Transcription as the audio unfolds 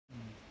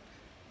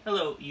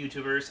Hello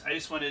YouTubers, I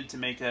just wanted to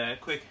make a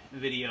quick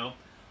video.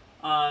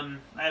 I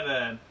have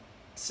a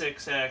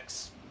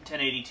 6X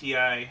 1080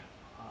 Ti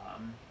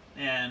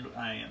and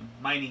I am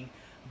mining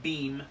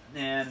Beam,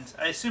 and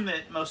I assume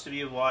that most of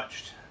you have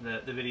watched the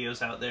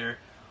videos out there.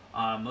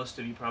 Most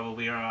of you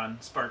probably are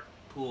on Spark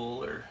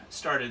Pool or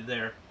started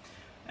there.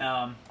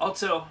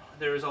 Also,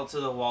 there was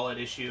also the wallet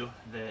issue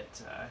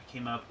that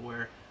came up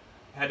where it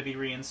had to be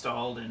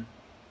reinstalled, and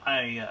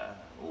I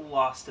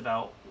lost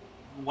about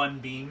one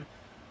Beam.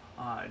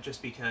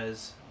 Just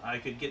because I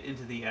could get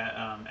into the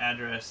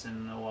address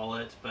in the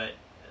wallet, but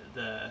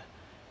the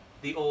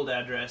old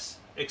address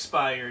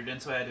expired,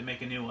 and so I had to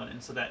make a new one,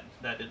 and so that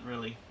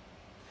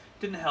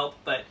didn't help.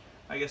 But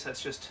I guess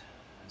that's just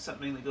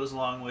something that goes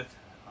along with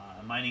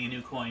mining a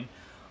new coin.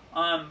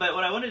 But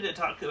what I wanted to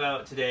talk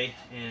about today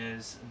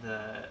is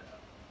the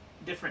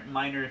different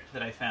miner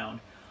that I found.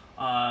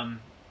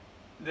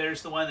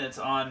 There's the one that's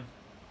on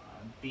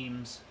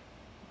Beam's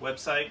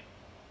website.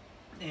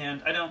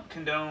 And I don't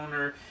condone,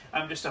 or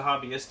I'm just a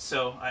hobbyist,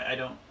 so I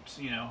don't,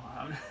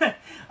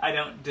 I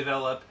don't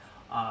develop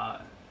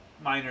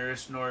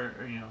miners, nor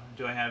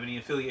do I have any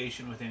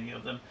affiliation with any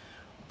of them.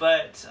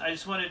 But I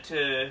just wanted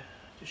to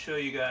show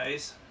you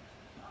guys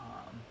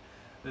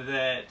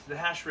that the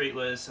hash rate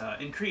was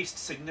increased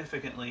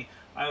significantly.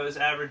 I was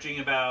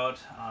averaging about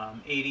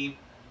 80,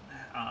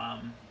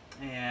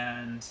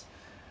 and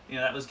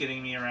that was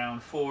getting me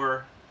around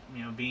 4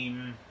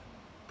 Beam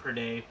per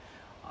day.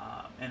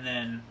 And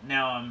then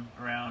now I'm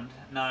around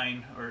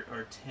 9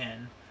 or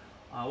 10.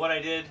 What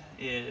I did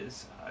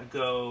is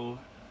go,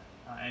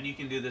 and you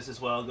can do this as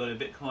well, go to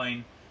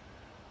Bitcoin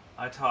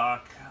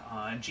Talk,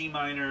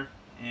 GMiner,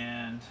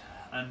 and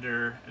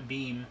under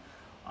Beam,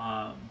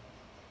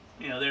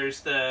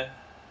 there's the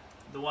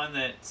one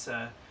that's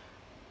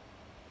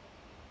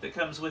that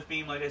comes with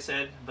Beam, like I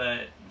said,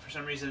 but for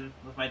some reason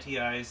with my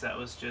TIs that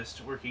was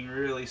just working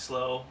really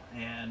slow.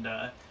 And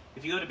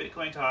if you go to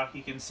Bitcoin Talk,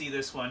 you can see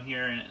this one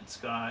here, and it's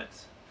got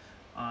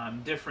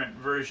different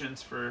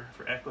versions for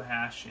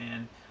Equihash.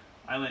 And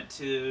I went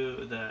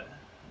to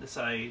the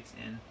site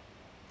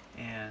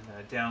and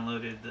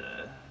downloaded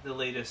the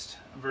latest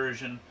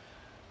version,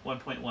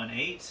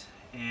 1.18,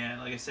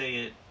 and like I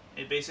say,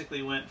 it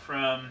basically went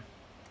from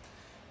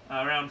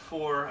around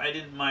 4. I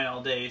didn't mine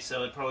all day,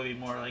 so it'd probably be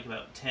more like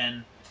about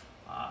 10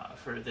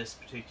 for this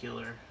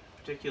particular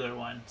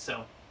one.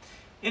 So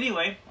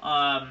anyway,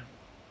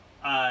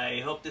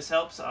 I hope this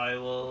helps. I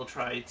will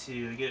try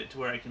to get it to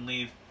where I can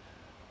leave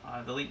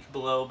the link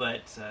below,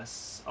 but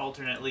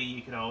alternately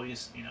you could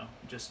always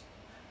just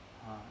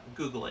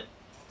Google it.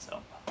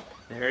 So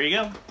there you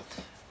go.